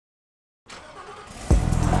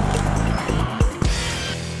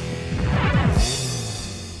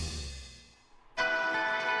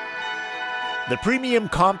The premium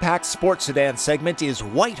compact sports sedan segment is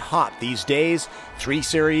white hot these days. 3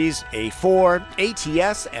 Series, A4,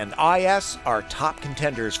 ATS, and IS are top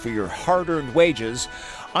contenders for your hard-earned wages.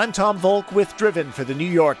 I'm Tom Voelk with Driven for the New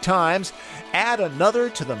York Times. Add another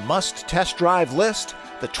to the must-test drive list,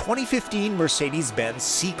 the 2015 Mercedes-Benz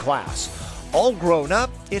C-Class. All grown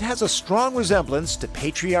up, it has a strong resemblance to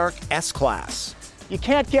Patriarch S-Class. You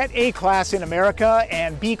can't get A-Class in America,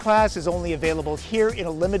 and B-Class is only available here in a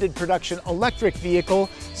limited production electric vehicle.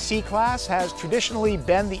 C-Class has traditionally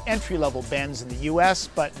been the entry-level Benz in the US,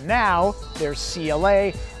 but now there's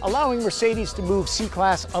CLA, allowing Mercedes to move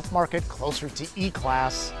C-Class upmarket closer to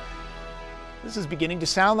E-Class. This is beginning to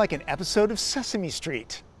sound like an episode of Sesame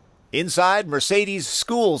Street. Inside, Mercedes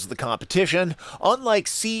schools the competition. Unlike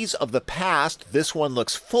C's of the past, this one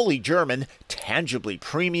looks fully German, tangibly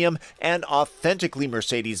premium, and authentically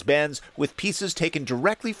Mercedes-Benz, with pieces taken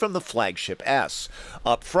directly from the flagship S.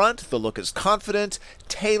 Up front, the look is confident,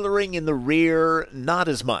 tailoring in the rear, not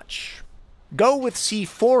as much. Go with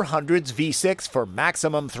C400's V6 for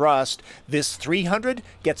maximum thrust. This 300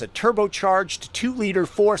 gets a turbocharged 2-liter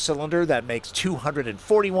 4-cylinder that makes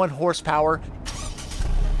 241 horsepower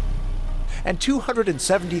and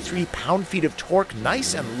 273 pound-feet of torque,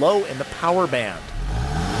 nice and low in the power band.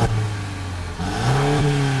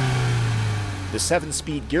 The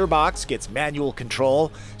 7-speed gearbox gets manual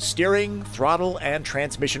control. Steering, throttle, and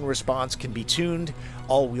transmission response can be tuned.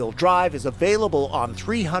 All-wheel drive is available on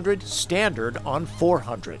 300, standard on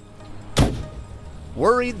 400.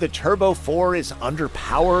 Worried the Turbo 4 is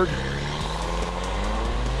underpowered?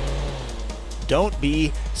 Don't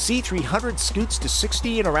be. C300 scoots to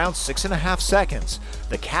 60 in around 6.5 seconds.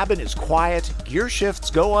 The cabin is quiet, gear shifts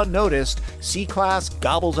go unnoticed, C-Class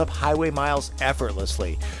gobbles up highway miles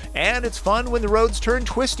effortlessly. And it's fun when the roads turn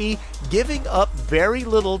twisty, giving up very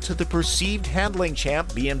little to the perceived handling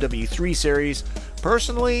champ BMW 3 Series.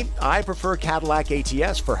 Personally, I prefer Cadillac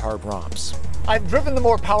ATS for hard romps. I've driven the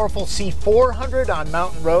more powerful C400 on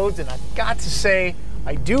mountain roads, and I've got to say,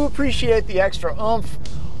 I do appreciate the extra oomph.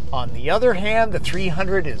 On the other hand, the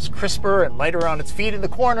 300 is crisper and lighter on its feet in the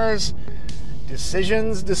corners.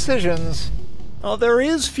 Decisions. Well, there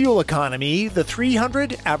is fuel economy. The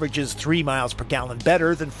 300 averages 3 miles per gallon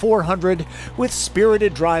better than 400. With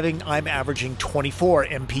spirited driving, I'm averaging 24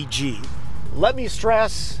 mpg. Let me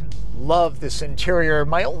stress, love this interior.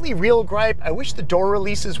 My only real gripe, I wish the door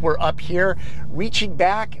releases were up here. Reaching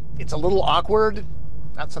back, it's a little awkward.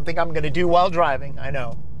 Not something I'm going to do while driving, I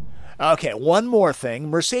know. Okay, one more thing.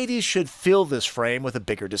 Mercedes should fill this frame with a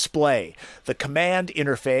bigger display. The command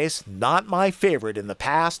interface, not my favorite in the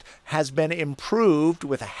past, has been improved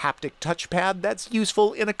with a haptic touchpad that's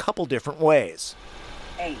useful in a couple different ways.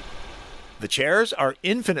 The chairs are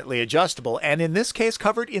infinitely adjustable, and in this case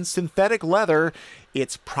covered in synthetic leather.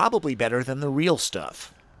 It's probably better than the real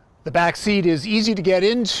stuff. The back seat is easy to get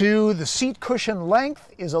into. The seat cushion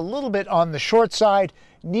length is a little bit on the short side.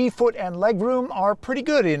 Knee, foot, and legroom are pretty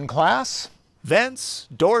good in class. Vents,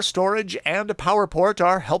 door storage, and a power port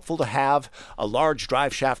are helpful to have. A large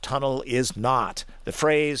drive shaft tunnel is not. The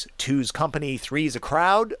phrase, two's company, three's a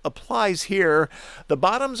crowd, applies here. The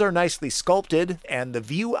bottoms are nicely sculpted, and the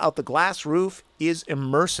view out the glass roof is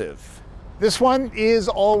immersive. This one is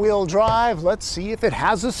all-wheel drive. Let's see if it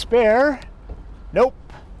has a spare. Nope.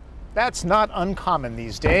 That's not uncommon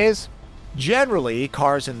these days. Generally,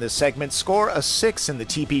 cars in this segment score a 6 in the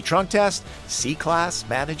TP trunk test. C-Class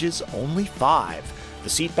manages only 5. The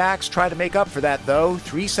seatbacks try to make up for that, though.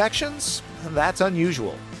 3 sections? That's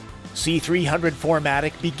unusual. C300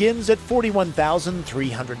 4MATIC begins at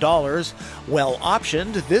 $41,300. Well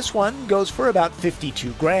optioned, this one goes for about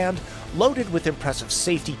 $52,000. Loaded with impressive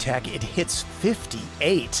safety tech, it hits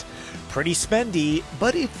 $58,000. Pretty spendy,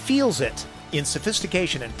 but it feels it. In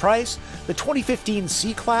sophistication and price, the 2015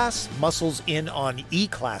 C-Class muscles in on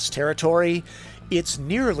E-Class territory. It's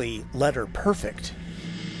nearly letter perfect.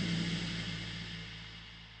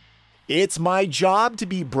 It's my job to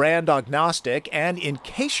be brand agnostic, and in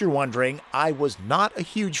case you're wondering, I was not a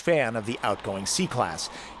huge fan of the outgoing C-Class.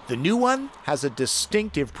 The new one has a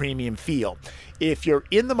distinctive premium feel. If you're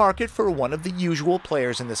in the market for one of the usual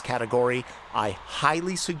players in this category, I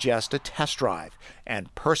highly suggest a test drive.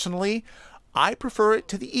 And personally, I prefer it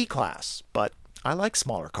to the E-Class, but I like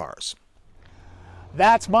smaller cars.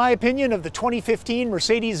 That's my opinion of the 2015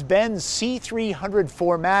 Mercedes-Benz C300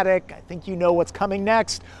 4MATIC. I think you know what's coming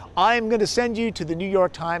next. I'm going to send you to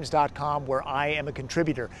thenewyorktimes.com, where I am a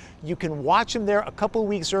contributor. You can watch them there a couple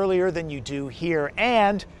weeks earlier than you do here,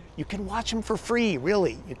 and you can watch them for free,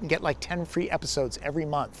 really. You can get like 10 free episodes every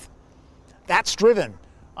month. That's Driven.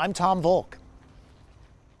 I'm Tom Voelk.